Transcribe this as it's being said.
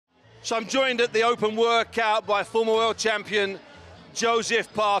So I'm joined at the open workout by former world champion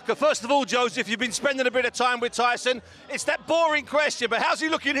Joseph Parker. First of all, Joseph, you've been spending a bit of time with Tyson. It's that boring question, but how's he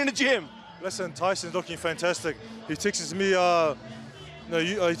looking in the gym? Listen, Tyson's looking fantastic. He texts me,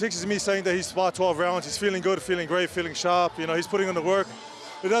 he texts me saying that he's sparred 12 rounds. He's feeling good, feeling great, feeling sharp. You know, he's putting in the work.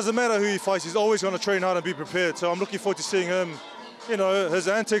 It doesn't matter who he fights. He's always going to train hard and be prepared. So I'm looking forward to seeing him. You know, his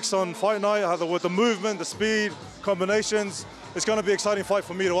antics on fight night, with the movement, the speed, combinations. It's going to be an exciting fight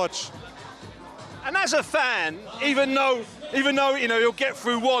for me to watch. And as a fan, even though you know he'll get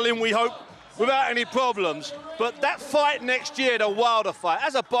through Walling, we hope, without any problems, but that fight next year, the Wilder fight,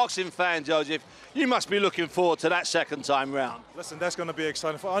 as a boxing fan, Joseph, you must be looking forward to that second time round. Listen, that's going to be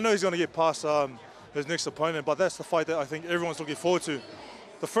exciting. I know he's going to get past his next opponent, but that's the fight that I think everyone's looking forward to.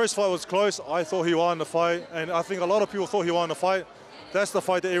 The first fight was close. I thought he won the fight, and I think a lot of people thought he won the fight. That's the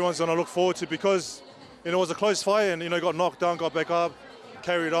fight that everyone's going to look forward to because it was a close fight, and he got knocked down, got back up,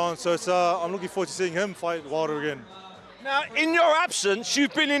 carried on. So it's, I'm looking forward to seeing him fight Wilder again. Now, in your absence,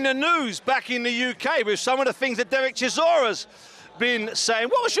 you've been in the news back in the UK with some of the things that Derek Chisora's been saying.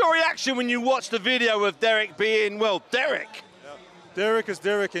 What was your reaction when you watched the video of Derek being, well, Derek? Yeah. Derek is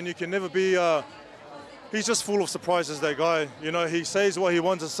Derek, and you can never be, he's just full of surprises, that guy. You know, he says what he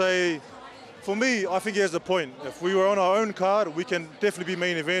wants to say. For me, I think he has a point. If we were on our own card, we can definitely be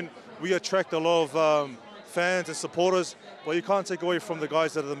main event. We attract a lot of fans and supporters, but you can't take away from the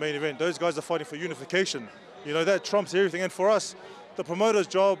guys that are the main event. Those guys are fighting for unification. You know, that trumps everything. And for us, the promoter's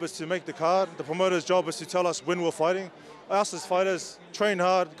job is to make the card. The promoter's job is to tell us when we're fighting. Us as fighters, train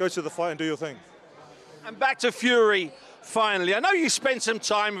hard, go to the fight and do your thing. And back to Fury, finally. I know you spent some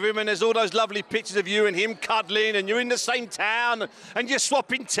time with him and there's all those lovely pictures of you and him cuddling and you're in the same town and you're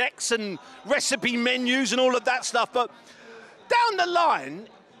swapping texts and recipe menus and all of that stuff. But down the line,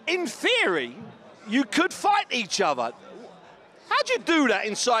 in theory, you could fight each other. How'd you do that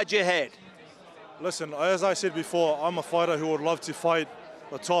inside your head? Listen, as I said before, I'm a fighter who would love to fight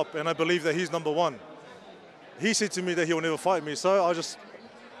the top, and I believe that he's #1. He said to me that he will never fight me, so I just,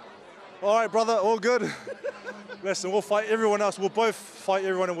 all right, brother, all good. Listen, we'll fight everyone else. We'll both fight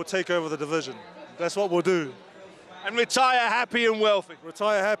everyone and we'll take over the division. That's what we'll do. And retire happy and wealthy.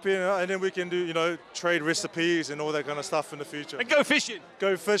 Retire happy, and then we can do, you know, trade recipes and all that kind of stuff in the future. And go fishing.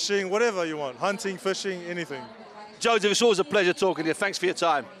 Go fishing, whatever you want. Hunting, fishing, anything. Joseph, it's always a pleasure talking to you. Thanks for your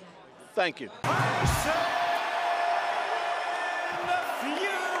time. Thank you.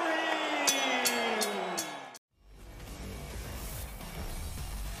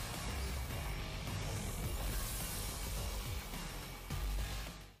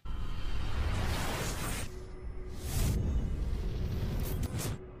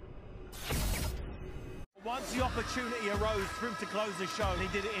 Once the opportunity arose for him to close the show, he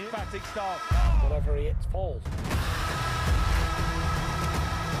did it in emphatic style. Whatever he hits falls.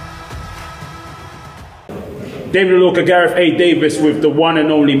 David Walker, Gareth A. Davis with the one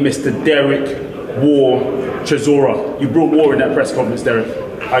and only Mr. Derek War Chisora. You brought war in that press conference, Derek.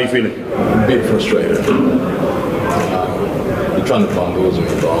 How are you feeling? I'm a bit frustrated. You're trying to bamboozle me,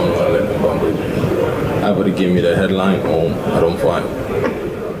 but I'm not letting them bamboozle me. Either they give me the headline or I don't fight.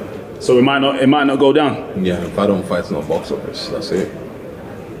 So it might not go down? Yeah, if I don't fight, it's not box office. That's it.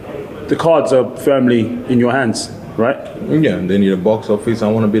 The cards are firmly in your hands, right? Yeah, they need a box office. I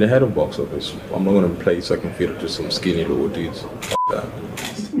want to be the head of box office. I'm not going to play second fiddle to some skinny little dudes.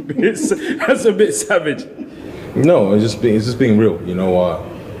 That's a bit savage. No, it's just being real. You know,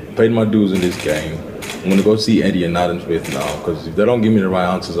 paid my dues in this game. I'm going to go see Eddie and Adam Smith now, because if they don't give me the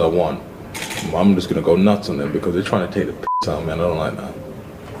right answers I want, I'm just going to go nuts on them because they're trying to take the piss out, man. I don't like that.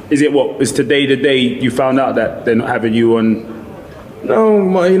 Is it what? Is today the day you found out that they're not having you on?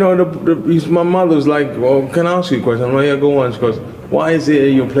 No, you know, my mother's like, well, can I ask you a question? I'm like, yeah, go on. She goes, why is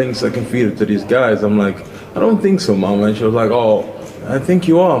it you're playing second fiddle to these guys? I'm like, I don't think so, Mom. And she was like, oh, I think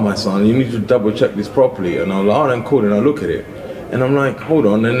you are, my son. You need to double check this properly. And I was like, oh, then cool. And I look at it. And I'm like, hold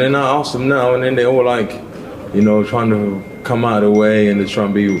on. And then I asked them now, and then they're all like, you know, trying to come out of the way and they're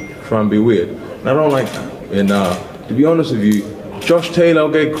trying to be weird. And I don't like that. And to be honest with you, Josh Taylor,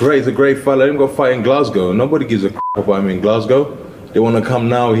 okay, great. He's a great fight. Let him go fight in Glasgow. Nobody gives a crap about him in Glasgow. They want to come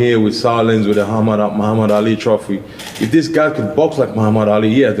now here with Sarlins, with the Muhammad Ali trophy. If this guy could box like Muhammad Ali,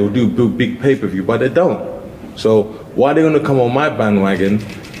 yeah, they'll do big pay-per-view, but they don't. So why are they going to come on my bandwagon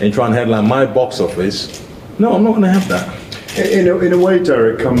and try and headline my box office? No, I'm not going to have that. In a way,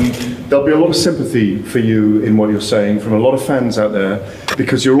 Derek, there'll be a lot of sympathy for you in what you're saying from a lot of fans out there,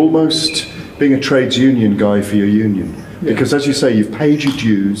 because you're almost being a trades union guy for your union. Yeah. Because as you say, you've paid your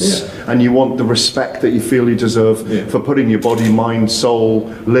dues, yeah, and you want the respect that you feel you deserve, yeah, for putting your body, mind, soul,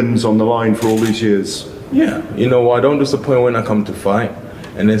 limbs on the line for all these years. Yeah, you know, I don't disappoint when I come to fight.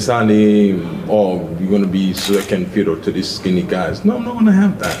 and then suddenly, oh, you're going to be second fiddle to these skinny guys. No, I'm not going to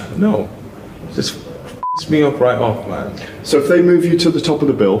have that. No. Just f*** me up right off, man. So if they move you to the top of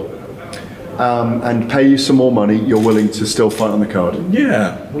the bill and pay you some more money, you're willing to still fight on the card?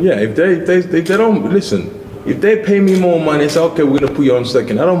 Yeah. If they don't, listen, if they pay me more money, say, okay, we're going to put you on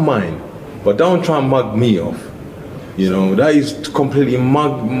second, I don't mind. But don't try and mug me off. You know, that is completely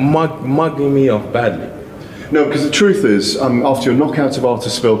mugging me off badly. No, because the truth is, after your knockout of Artur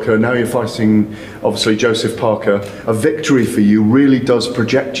Spilka, now you're fighting, obviously, Joseph Parker. A victory for you really does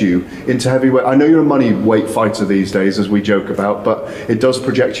project you into heavyweight. I know you're a money weight fighter these days, as we joke about, but it does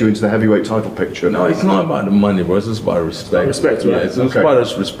project you into the heavyweight title picture. No, it's not about the money, bro. It's just about respect. Respect, right? Yeah, it's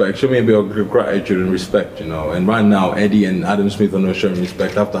about respect. Show me a bit of gratitude and respect, you know. And right now, Eddie and Adam Smith are not showing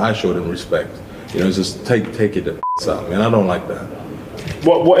respect after I showed them respect. You know, just take it the out, man. I don't like that.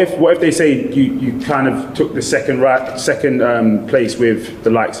 What if they say you kind of took the second place with the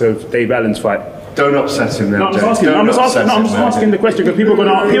likes of Dave Allen's fight? Don't upset him now. No, I'm just asking the question because people are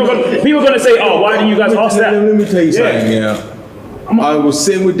gonna say, oh, why didn't you guys ask that? Let me tell you something. Yeah. I was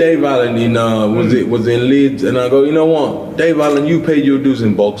sitting with Dave Allen in was in Leeds, and I go, you know what, Dave Allen, you paid your dues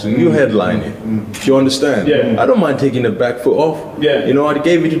in boxing, you headline it. Do you understand? Yeah. I don't mind taking the back foot off. Yeah. You know, I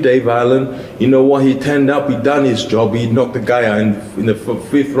gave it to Dave Allen. You know what? He turned up. He done his job. He knocked the guy out in the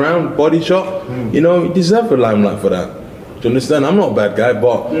 5th round, body shot. You know, he deserved a limelight for that. Do you understand? I'm not a bad guy,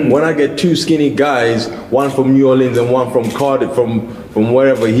 but when I get two skinny guys, one from New Orleans and one from Cardiff, from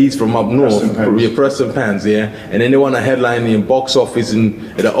wherever he's from up north, Preston Pans, yeah, and then they want to headline in box office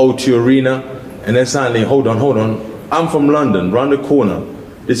at the O2 Arena, and then suddenly, hold on, I'm from London, round the corner.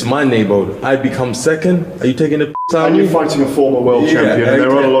 This is my neighborhood. I become second. Are you taking the piss out of me? And you're fighting a former world champion, and there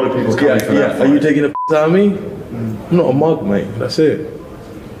are a lot of people coming for that fight. Are you taking the piss out of me? I'm not a mug, mate. That's it.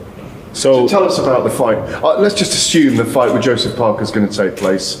 So tell us about the fight. Let's just assume the fight with Joseph Parker is going to take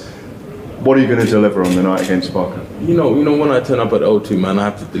place. What are you going to deliver on the night against Parker? You know, when I turn up at O2, man, I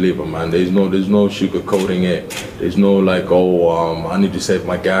have to deliver, man. There's no sugarcoating it. There's no like, oh, I need to save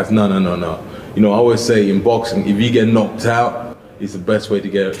my gas. No. You know, I always say in boxing, if you get knocked out, it's the best way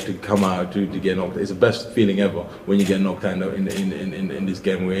to come out to get knocked out. It's the best feeling ever when you get knocked out in this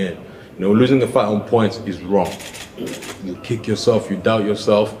game we're in. You know, losing a fight on points is wrong. You kick yourself, you doubt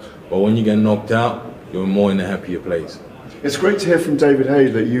yourself, but when you get knocked out, you're more in a happier place. It's great to hear from David Haye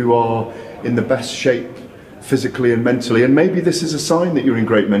that you are in the best shape physically and mentally, and maybe this is a sign that you're in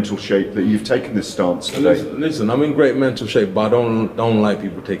great mental shape, that you've taken this stance today. Listen, I'm in great mental shape, but I don't like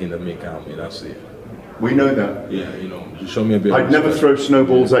people taking the mick out of me, that's it. We know that. Yeah, you know, just show me a bit I'd never throw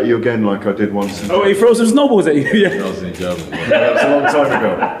snowballs at you again like I did once. Oh, he throws some snowballs at you? Yeah. That was in Germany. That was a long time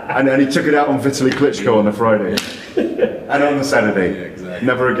ago. And he took it out on Vitaly Klitschko on the Friday. And on the Saturday. Yeah, exactly.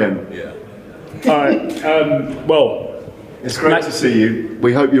 Never again. Yeah. All right, well, it's great to see you.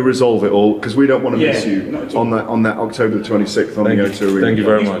 We hope you resolve it all, because we don't want to miss you on that October the 26th on the O2 Arena. Thank you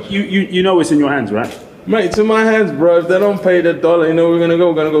very much. You know it's in your hands, right? Mate, it's in my hands, bro. If they don't pay the dollar, you know we're gonna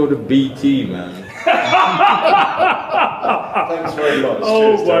go to BT, man. Thanks very much.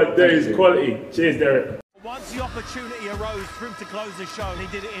 Oh, cheers, my days, quality. Cheers, Derek. Once the opportunity arose for him to close the show, he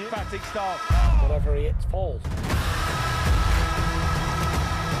did it in emphatic style. Whatever he hits falls.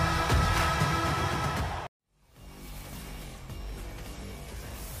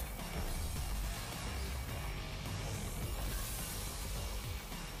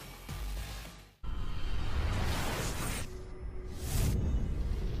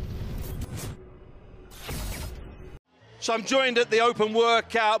 So I'm joined at the open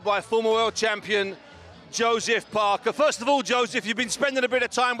workout by former world champion Joseph Parker. First of all, Joseph, you've been spending a bit of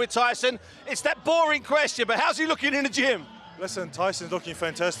time with Tyson. It's that boring question, but how's he looking in the gym? Listen, Tyson's looking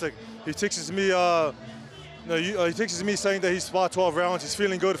fantastic. He texts me, he texts me saying that he's sparred 12 rounds. He's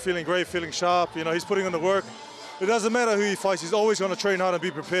feeling good, feeling great, feeling sharp. You know, he's putting in the work. It doesn't matter who he fights. He's always going to train hard and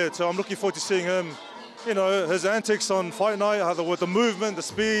be prepared. So I'm looking forward to seeing him. You know, his antics on fight night, with the movement, the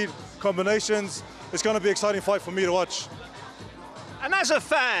speed, combinations. It's going to be an exciting fight for me to watch. And as a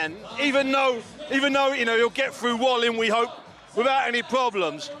fan, even though you know he'll get through Walling, we hope, without any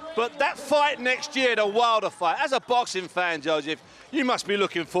problems, but that fight next year, the Wilder fight, as a boxing fan, Joseph, you must be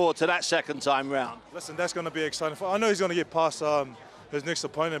looking forward to that second time round. Listen, that's going to be an exciting fight. I know he's going to get past his next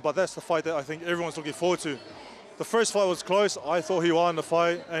opponent, but that's the fight that I think everyone's looking forward to. The first fight was close. I thought he won the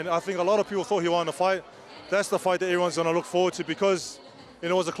fight, and I think a lot of people thought he won the fight. That's the fight that everyone's going to look forward to, because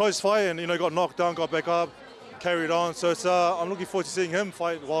it was a close fight, and he got knocked down, got back up, carried on. So it's, I'm looking forward to seeing him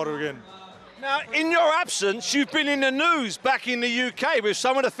fight Wilder again. Now, in your absence, you've been in the news back in the UK with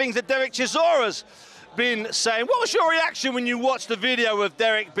some of the things that Derek Chisora's been saying. What was your reaction when you watched the video of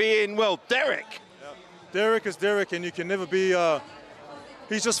Derek being, well, Derek? Yeah. Derek is Derek, and you can never be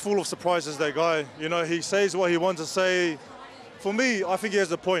he's just full of surprises, that guy. You know, he says what he wants to say. For me, I think he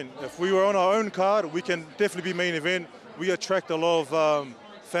has a point. If we were on our own card, we can definitely be main event. We attract a lot of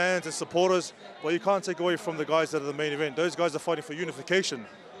fans and supporters, but you can't take away from the guys that are the main event. Those guys are fighting for unification.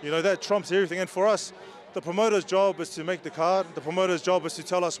 You know, that trumps everything. And for us, the promoter's job is to make the card. The promoter's job is to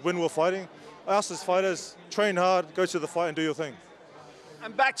tell us when we're fighting. Us as fighters, train hard, go to the fight and do your thing.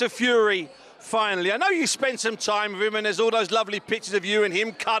 And back to Fury, finally. I know you spent some time with him and there's all those lovely pictures of you and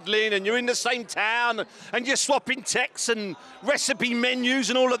him cuddling and you're in the same town and you're swapping texts and recipe menus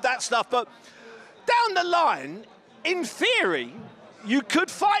and all of that stuff. But down the line, in theory, you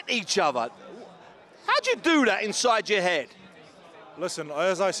could fight each other. How'd you do that inside your head? Listen,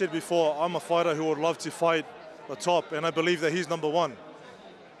 as I said before, I'm a fighter who would love to fight the top, and I believe that he's #1.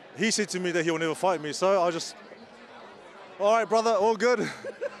 He said to me that he will never fight me, so I just, all right, brother, all good.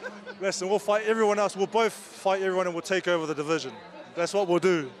 Listen, we'll fight everyone else. We'll both fight everyone and we'll take over the division. That's what we'll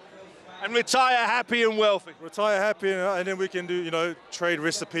do. And retire happy and wealthy. Retire happy, and then we can do, you know, trade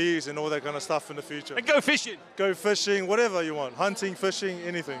recipes and all that kind of stuff in the future. And go fishing. Go fishing, whatever you want. Hunting, fishing,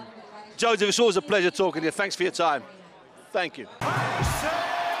 anything. Joseph, it's always a pleasure talking to you. Thanks for your time. Thank you.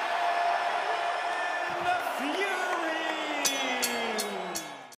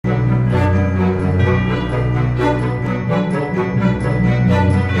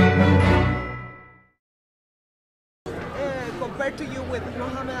 Compared to you with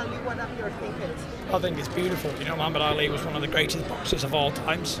Muhammad Ali, what are your thinkings? I think it's beautiful. You know, Muhammad Ali was one of the greatest boxers of all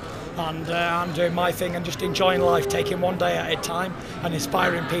times, and I'm doing my thing and just enjoying life, taking one day at a time and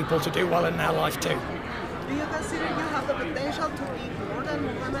inspiring people to do well in their life too. Do you consider you have the potential to be more than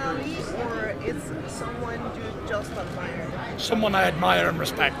Muhammad Ali, or is someone you just admire? Someone I admire and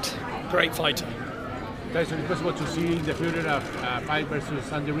respect. Great fighter. Tyson, is it possible to see in the future a fight versus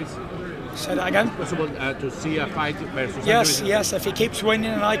SAUNDERS? Say that again? Possible to see a fight versus Yes, SAUNDERS? yes. If he keeps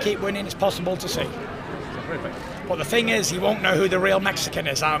winning and I keep winning, it's possible to see. Perfect. But the thing is, he won't know who the real Mexican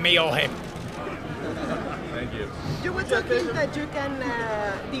is, either me or him. Thank you. You were talking that you can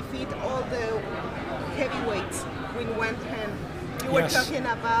defeat all the heavyweights with one hand. You were talking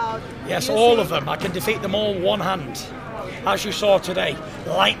about... Yes, all of them. I can defeat them all one hand. As you saw today,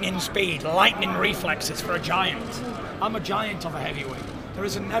 lightning speed, lightning reflexes for a giant. I'm a giant of a heavyweight. There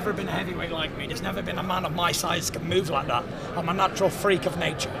has never been a heavyweight like me. There's never been a man of my size that can move like that. I'm a natural freak of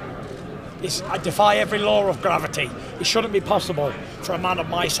nature. I defy every law of gravity. It shouldn't be possible for a man of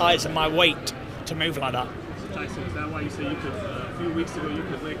my size and my weight to move like that. Tyson, is that why you say you could, a few weeks ago, you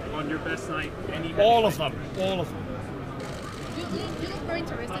could lick on your best night any... All of them, all of them. You look very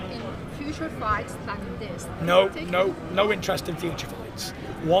interested in future fights like this. No interest in future fights.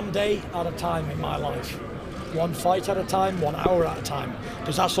 One day at a time in my life. One fight at a time, 1 hour at a time.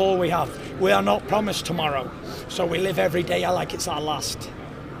 Because that's all we have. We are not promised tomorrow. So we live every day like it's our last,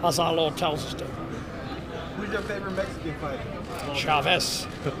 as our Lord tells us to. Who's your favorite Mexican fighter? Chavez.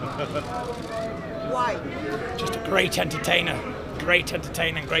 Why? Just a great entertainer, great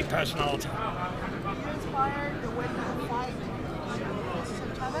personality. Inspired the way you fight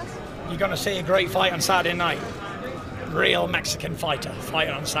Chavez? You're going to see a great fight on Saturday night. Real Mexican fighter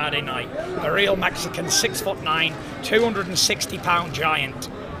fighting on Saturday night. A real Mexican 6'9", 260-pound giant. Do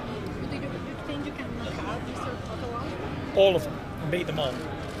you think you can knock out Mr. Cotto? All of them, and beat them all.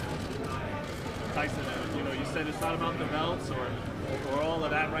 Tyson, you know, you said it's not about the belts or all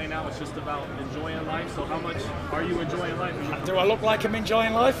of that right now. It's just about enjoying life. So how much are you enjoying life? Do I look like I'm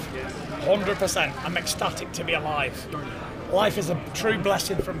enjoying life? Yes. 100%. I'm ecstatic to be alive. Life is a true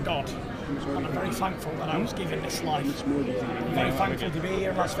blessing from God. And I'm very thankful that I was given this life. I'm very thankful to be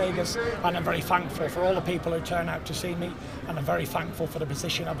here in Las Vegas, and I'm very thankful for all the people who turn out to see me, and I'm very thankful for the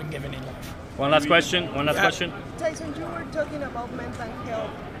position I've been given in life. One last question. Tyson, you were talking about mental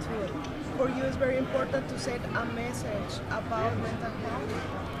health too. For you, it's very important to send a message about mental health.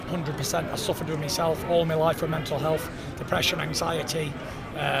 100%. I suffered with myself all my life with mental health, depression, anxiety,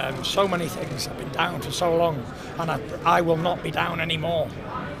 so many things. I've been down for so long, and I will not be down anymore.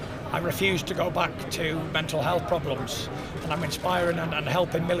 I refuse to go back to mental health problems, and I'm inspiring and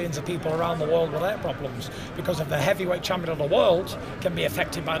helping millions of people around the world with their problems, because if the heavyweight champion of the world can be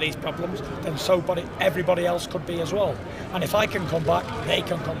affected by these problems, then everybody else could be as well. And if I can come back, they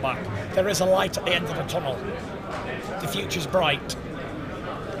can come back. There is a light at the end of the tunnel. The future's bright.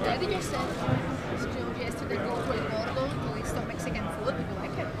 Daddy just said yesterday go to El Gordo to eat some Mexican food. Did you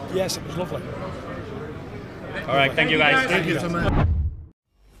like it? Yes, it was lovely. All right, thank you guys. Thank you so much.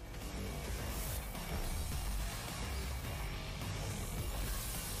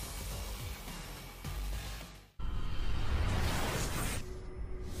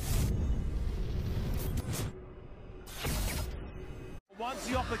 Once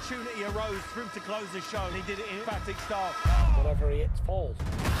opportunity arose for him to close the show, and he did it in emphatic style. Whatever he hits falls.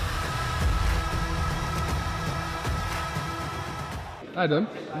 Adam,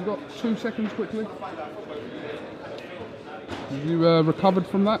 you've got 2 seconds quickly. Have you recovered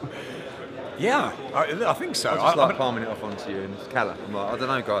from that? Yeah, I think so. I just like palming it off onto you and Keller. I'm like, I don't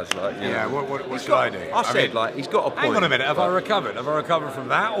know, guys. Like, yeah, what should I do? I said, like, he's got a point. Hang on a minute, have I recovered? Have I recovered from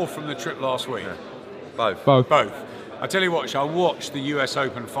that or from the trip last week? Yeah. Both. Both. I tell you what, I watched the US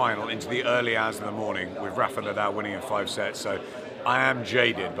Open final into the early hours of the morning with Rafa Nadal winning in 5 sets. So I am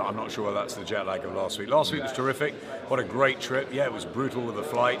jaded, but I'm not sure whether that's the jet lag of last week. Last week was terrific. What a great trip. Yeah, it was brutal with the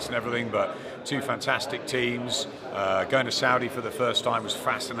flights and everything, but 2 fantastic teams. Going to Saudi for the first time was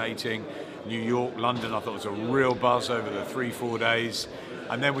fascinating. New York, London, I thought was a real buzz over the 3-4 days.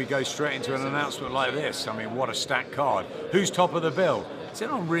 And then we go straight into an announcement like this. I mean, what a stacked card. Who's top of the bill? Does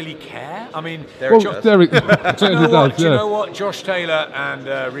anyone really care? I mean, Derek. Do you know what? Josh Taylor and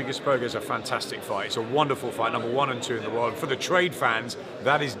REGIS PROGRAIS is a fantastic fight. It's a wonderful fight, number 1 and 2 in the world. For the trade fans,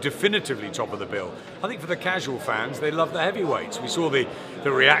 that is definitively top of the bill. I think for the casual fans, they love the heavyweights. We saw the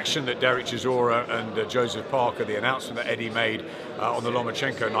reaction that Derek Chisora and Joseph Parker, the announcement that Eddie made on the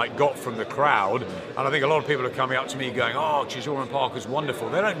Lomachenko night, got from the crowd. And I think a lot of people are coming up to me going, oh, Chisora and Parker's wonderful.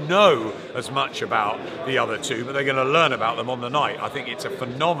 They don't know as much about the other two, but they're going to learn about them on the night. I think it's a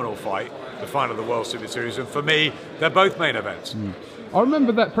phenomenal fight, the final of the World Super Series, and for me, they're both main events. I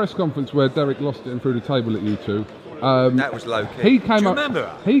remember that press conference where Derek lost it and threw the table at you two. That was low key. Do you remember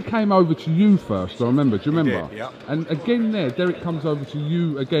that? He came over to you first, I remember. Do you remember? Did, yeah. And again there, Derek comes over to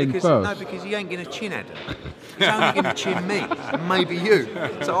you again first. No, because he ain't going to chin Adam. He's only going to chin me, and maybe you.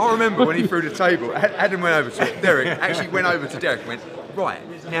 So I remember when he threw the table, Adam went over to Derek, actually went over to Derek and went, right,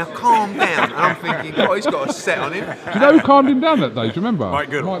 now calm down. And I'm thinking, God, he's got a set on him. Do you know who calmed him down that day? Do you remember?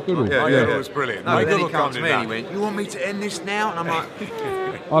 Mike Goodall. Mike Goodall. Mike Goodall was brilliant. No, Mike then he Goodall comes to me and he went, you want me to end this now? And I'm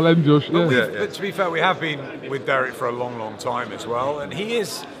like... I'll end Josh, But to be fair, we have been with Derek for a long, long time as well, and he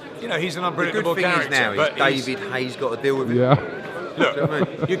is, you know, he's an unpredictable character. The good thing is now is David Hayes got to deal with him.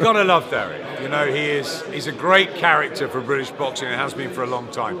 Look, you've got to love Derek. You know, he's a great character for British boxing and has been for a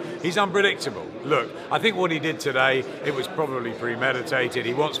long time. He's unpredictable. Look, I think what he did today, it was probably premeditated.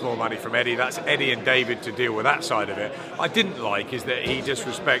 He wants more money from Eddie. That's Eddie and David to deal with that side of it. I didn't like is that he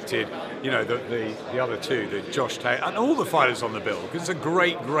disrespected, you know, the other two, the Josh Taylor, and all the fighters on the bill, because it's a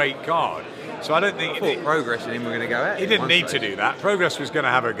great, great card. So I don't think... I thought Progress and him were going to go at it. He didn't need to do that. Progress was going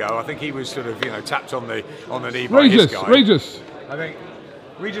to have a go. I think he was sort of, you know, tapped on the knee by his guy. Regis. I think...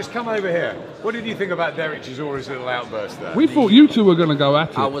 Regis, come over here. What did you think about Derek Chisora's little outburst there? We thought you two were going to go at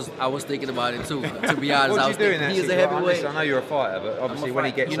it. I was thinking about it too. To be honest, what I was doing thinking he's a heavyweight. I know you're a fighter, but obviously when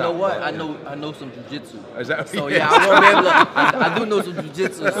he gets you know up, what? I know some jiu-jitsu. Is that so yeah, I won't be able to. I do know some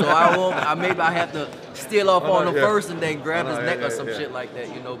jiu-jitsu, so I won't. Maybe I have to steal off on him first and then grab his neck or some shit like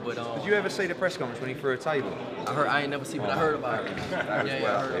that, you know. But did you ever see the press conference when he threw a table? I ain't never seen, but I heard about it. I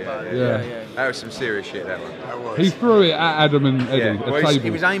heard about it. Yeah. That was some serious shit. That one. That was. He threw it at Adam and Eddie.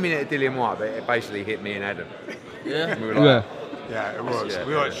 Well, he was aiming at Dillian White, but it basically hit me and Adam. Yeah. We were like, yeah, it was.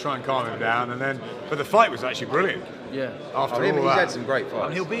 We wanted to try and calm him down, and then, but the fight was actually brilliant. Yeah. After all he's that, had some great fights.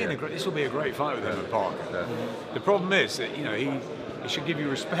 And he'll be in this will be a great fight with him at Parker. The problem is that he should give you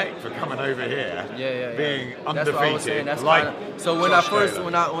respect for coming over here, being undefeated. That's what I was saying. That's like so when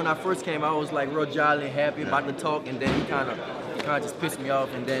I first came, I was like real jolly and happy about the talk, and then he kind of just pissed me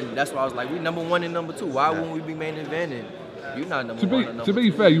off, and then that's why I was like, we number 1 and number 2. Why wouldn't we be main eventing? You're not number 1 and number 2. To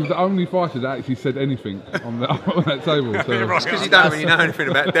be fair, you were the only fighter that actually said anything on that table. So. Because he don't really know anything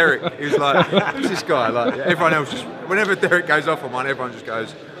about Derek. He was like, who's this guy? Like everyone else just, whenever Derek goes off on one, everyone just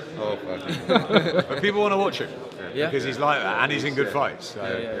goes, oh fuck. But people want to watch him. Because he's like that, and he's in good fights.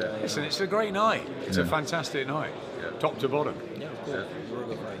 So. Listen, it's a great night. It's a fantastic night, top to bottom. Yeah, of course.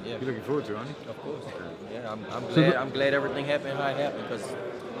 You're looking forward to it, aren't you? Of course. Yeah, I'm glad everything happened how it happened, because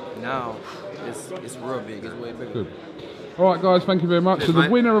now it's real big. It's way bigger. Good. All right, guys, thank you very much. Cheers, so the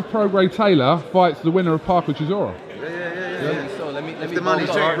mate. winner of PROGRAIS-TAYLOR fights the winner of Parker Chisora. Yeah. So let me the money's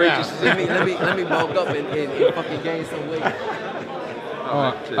bulk up. Regis. Let me bulk up and fucking gain some weight.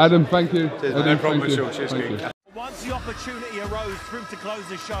 All right, Adam, thank you. Cheers, Adam, no problem thank you. at all. Cheers, Thank you. Once the opportunity arose for him to close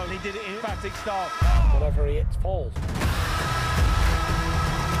the show, and he did it in emphatic style. Whatever he hits falls.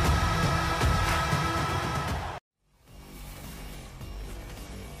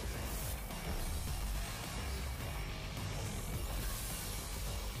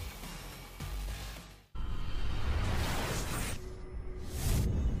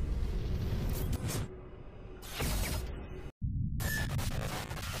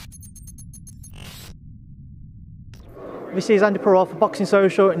 This is Andy Perrault for Boxing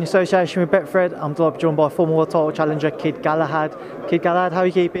Social in association with Betfred. I'm joined by former world title challenger Kid Galahad. Kid Galahad, how are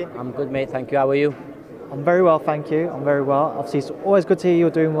you keeping? I'm good, mate, thank you. How are you? I'm very well, thank you. I'm very well. Obviously, it's always good to hear you're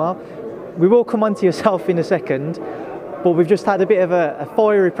doing well. We will come on to yourself in a second, but we've just had a bit of a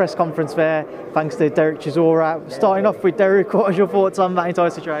fiery press conference there, thanks to Derek Chisora. Starting off with Derek, what are your thoughts on that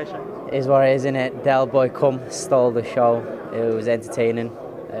entire situation? It is what it is, isn't it? Del Boy stole the show. It was entertaining.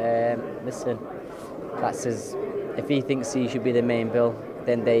 Listen, that's his. If he thinks he should be the main bill,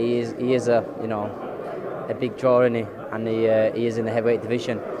 then he is a big draw, isn't he? And he is in the heavyweight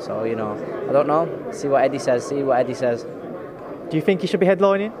division. So I don't know. See what Eddie says. Do you think he should be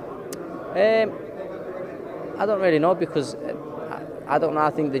headlining? I don't really know, because I don't know. I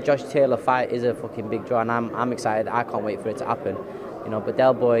think the Josh Taylor fight is a fucking big draw, and I'm excited. I can't wait for it to happen. But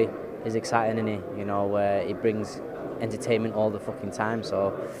Del Boy is exciting, isn't he? He brings entertainment all the fucking time.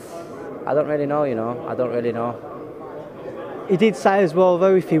 So I don't really know. I don't really know. He did say as well,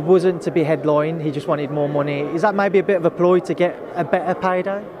 though, if he wasn't to be headline, he just wanted more money. Is that maybe a bit of a ploy to get a better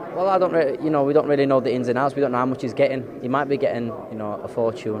payday? Well, I don't really, we don't really know the ins and outs. We don't know how much he's getting. He might be getting, a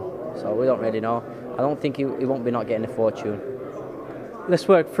fortune. So we don't really know. I don't think he won't be not getting a fortune. Let's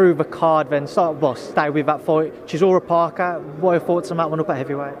work through the card then. Stay with that fight. Chisora Parker, what are your thoughts on that one up at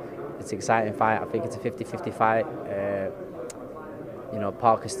heavyweight? It's an exciting fight. I think it's a 50-50 fight.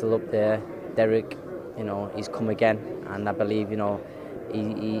 Parker's still up there. Derek, he's come again, and I believe,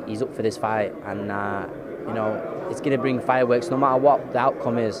 he's up for this fight, and it's going to bring fireworks no matter what the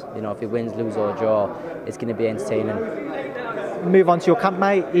outcome is. If he wins, lose or draw, it's going to be entertaining. Move on to your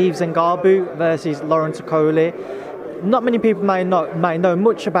campmate, Yves Ngarbu versus Lawrence Okoli. Not many people may know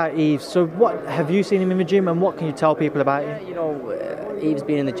much about Yves, so what have you seen him in the gym, and what can you tell people about him? Yves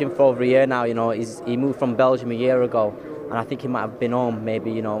been in the gym for over a year now. He moved from Belgium a year ago, and I think he might have been home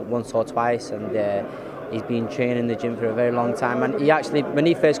maybe once or twice, and he's been training in the gym for a very long time. And he actually, when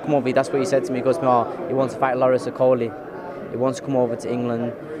he first come over, that's what he said to me. He goes, he wants to fight Lawrence Okoli. He wants to come over to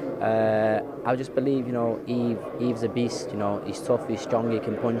England. I just believe, Yves a beast. He's tough, he's strong, he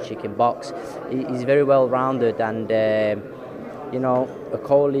can punch, he can box. He's very well rounded, and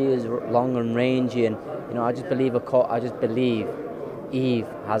Okoli is long and rangy, and I just believe Yves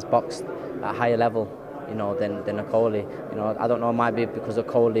has boxed at a higher level, than Okoli. I don't know, it might be because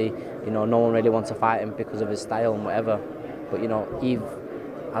Okoli, no one really wants to fight him because of his style and whatever. But Yves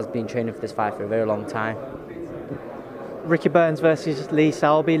has been training for this fight for a very long time. Ricky Burns versus Lee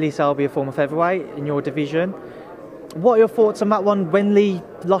Selby. Lee Selby, a former featherweight in your division. What are your thoughts on that one? When Lee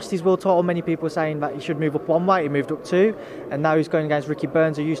lost his world title, many people were saying that he should move up one weight. He moved up two, and now he's going against Ricky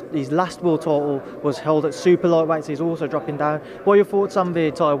Burns, who his last world title was held at super lightweight, so he's also dropping down. What are your thoughts on the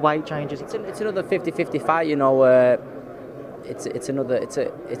entire weight changes? It's another 50-50 fight.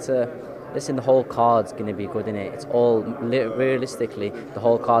 Listen, the whole card's going to be good, in it. It's all realistically, the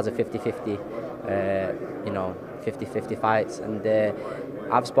whole card's a 50-50. 50-50 fights, and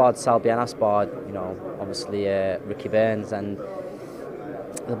I've sparred Selby and I've sparred, obviously Ricky Burns, and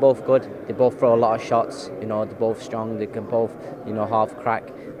they're both good. They both throw a lot of shots. They're both strong. They can both, half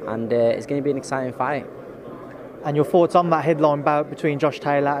crack, and it's going to be an exciting fight. And your thoughts on that headline bout between Josh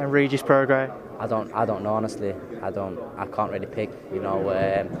Taylor and Regis Prograis? I don't know, honestly. I can't really pick. I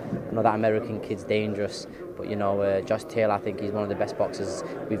know that American kid's dangerous, but Josh Taylor, I think he's one of the best boxers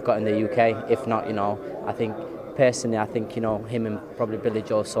we've got in the UK. If not, I think personally, him and probably Billy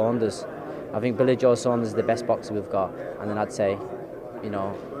Joe Saunders. I think Billy Joe Saunders is the best boxer we've got, and then I'd say,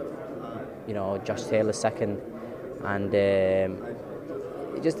 Josh Taylor second, and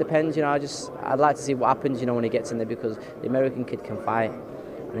it just depends. I'd like to see what happens, when he gets in there, because the American kid can fight.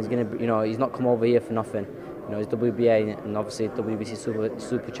 And he's gonna, he's not come over here for nothing. He's WBA and obviously WBC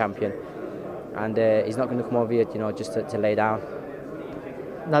super champion, and he's not going to come over here, just to lay down.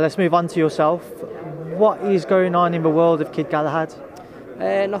 Now let's move on to yourself. What is going on in the world of Kid Galahad?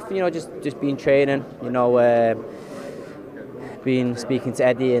 Nothing, just been training. Been speaking to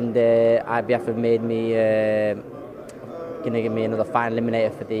Eddie, and IBF have made me gonna give me another fight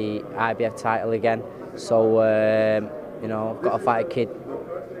eliminator for the IBF title again. So I've got to fight a kid.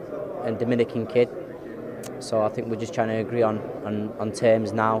 And Dominican kid, so I think we're just trying to agree on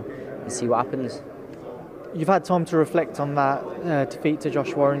terms now and see what happens. You've had time to reflect on that defeat to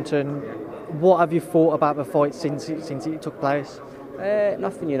Josh Warrington. What have you thought about the fight since it took place?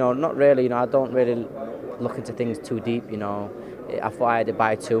 Nothing, not really. I don't really look into things too deep. I thought I had it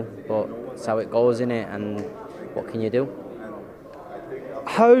by two, but that's how it goes, innit? And what can you do?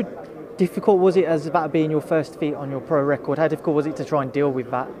 How difficult was it, as that being your first defeat on your pro record? How difficult was it to try and deal with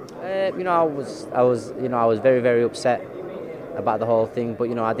that? I was very, very upset about the whole thing, but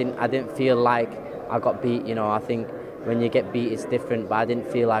I didn't feel like I got beat. I think when you get beat, it's different. But I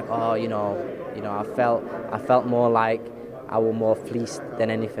didn't feel like, oh, you know, I felt more like I was more fleeced than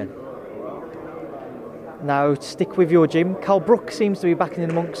anything. Now, stick with your gym. Carl Brook seems to be back in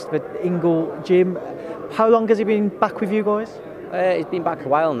amongst the Ingle gym. How long has he been back with you guys? He's been back a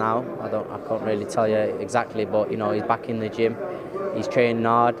while now. I can't really tell you exactly, but you know, he's back in the gym. He's training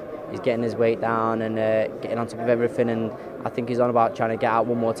hard. He's getting his weight down and getting on top of everything. And I think he's on about trying to get out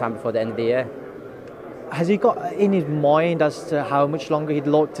one more time before the end of the year. Has he got in his mind as to how much longer he'd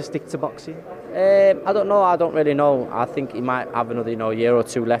like to stick to boxing? I don't know. I don't really know. I think he might have another, year or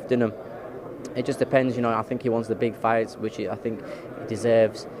two left in him. It just depends, I think he wants the big fights, which I think he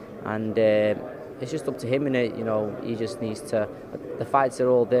deserves, and it's just up to him, innit? He just needs to. The fights are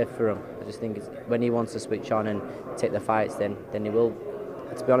all there for him. I just think when he wants to switch on and take the fights, then he will.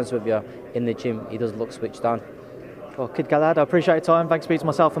 To be honest with you, in the gym, he does look switched on. Well, Kid Galahad, I appreciate your time. Thanks for speaking to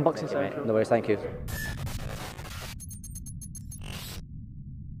myself and Boxing Central. No worries, thank you.